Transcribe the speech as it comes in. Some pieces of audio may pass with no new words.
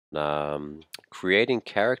creating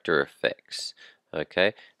character effects.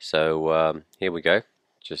 Okay, so here we go.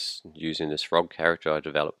 Just using this frog character I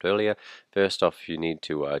developed earlier. First off, you need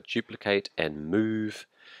to duplicate and move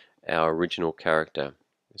our original character.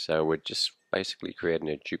 So we're just basically creating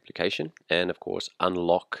a duplication, and of course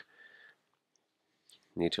unlock.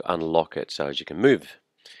 You need to unlock it so as you can move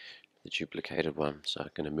the duplicated one. So I'm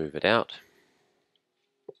going to move it out.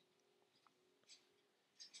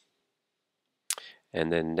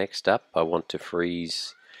 And then next up, I want to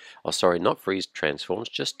freeze, oh sorry, not freeze transforms,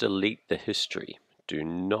 just delete the history. Do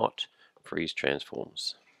not freeze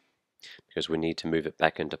transforms, because we need to move it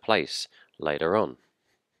back into place later on.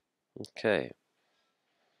 Okay,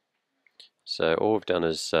 so all we've done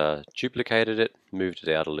is duplicated it, moved it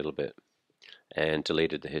out a little bit, and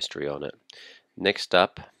deleted the history on it. Next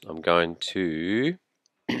up, I'm going to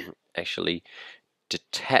actually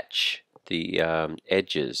detach the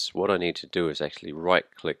edges. What I need to do is actually right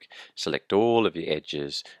click, select all of the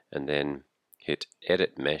edges, and then hit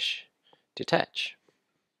Edit Mesh, Detach.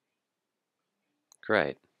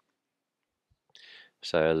 Great.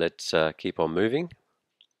 So let's keep on moving.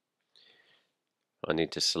 I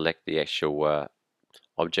need to select the actual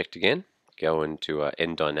object again, go into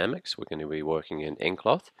nDynamics. We're going to be working in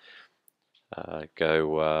nCloth.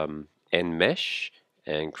 Go nMesh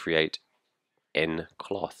and create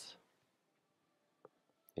nCloth.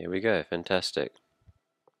 Here we go, fantastic.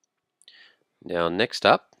 Now next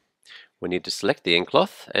up, we need to select the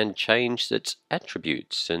nCloth and change its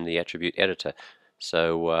attributes in the attribute editor.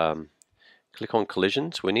 So click on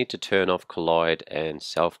collisions. We need to turn off collide and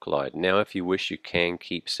self collide. Now if you wish, you can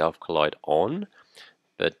keep self collide on,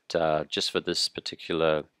 but just for this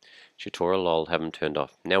particular tutorial I'll have them turned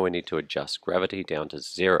off. Now we need to adjust gravity down to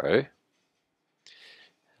 0.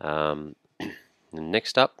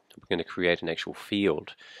 Next up, we're going to create an actual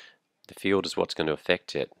field. The field is what's going to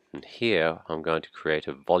affect it, and here I'm going to create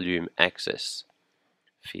a volume axis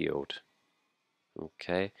field.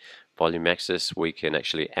 Okay, volume axis, we can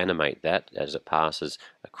actually animate that as it passes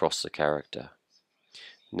across the character.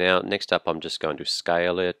 Now next up, I'm just going to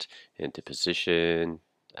scale it into position.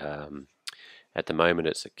 At the moment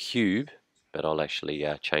it's a cube, but I'll actually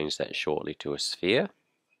change that shortly to a sphere.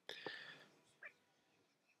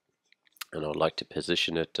 And I'd like to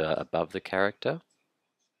position it above the character.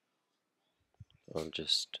 I'll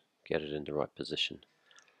just get it in the right position.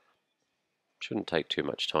 Shouldn't take too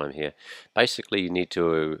much time here. Basically, you need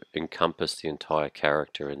to encompass the entire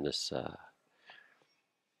character in this.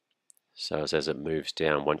 So as it moves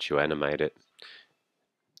down, once you animate it,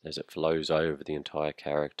 as it flows over the entire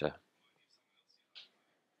character.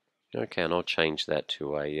 Okay, and I'll change that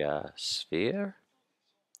to a sphere.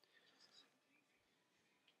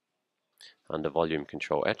 Under volume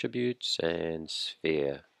control attributes and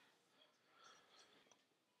sphere.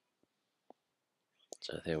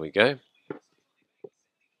 So there we go.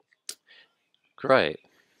 Great.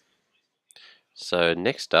 So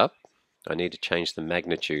next up, I need to change the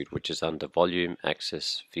magnitude, which is under volume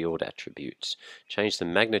axis field attributes. Change the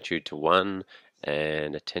magnitude to 1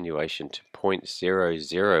 and attenuation to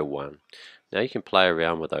 0.001. Now you can play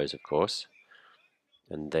around with those, of course.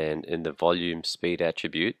 And then in the volume speed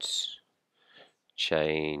attributes,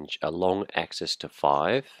 change along axis to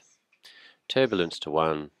 5, turbulence to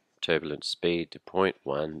 1, turbulence speed to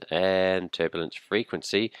 0.1, and turbulence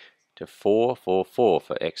frequency to 444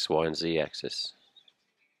 for X, Y, and Z axis.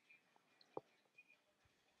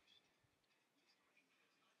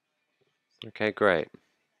 Okay, great.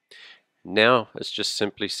 Now it's just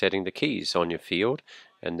simply setting the keys on your field,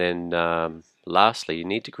 and then lastly you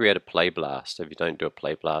need to create a play blast. If you don't do a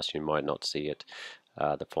play blast, you might not see it,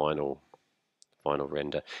 the final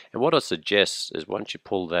render. And what I suggest is once you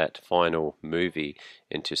pull that final movie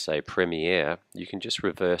into, say, Premiere, you can just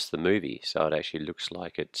reverse the movie so it actually looks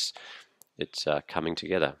like it's coming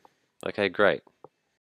together. Okay, great.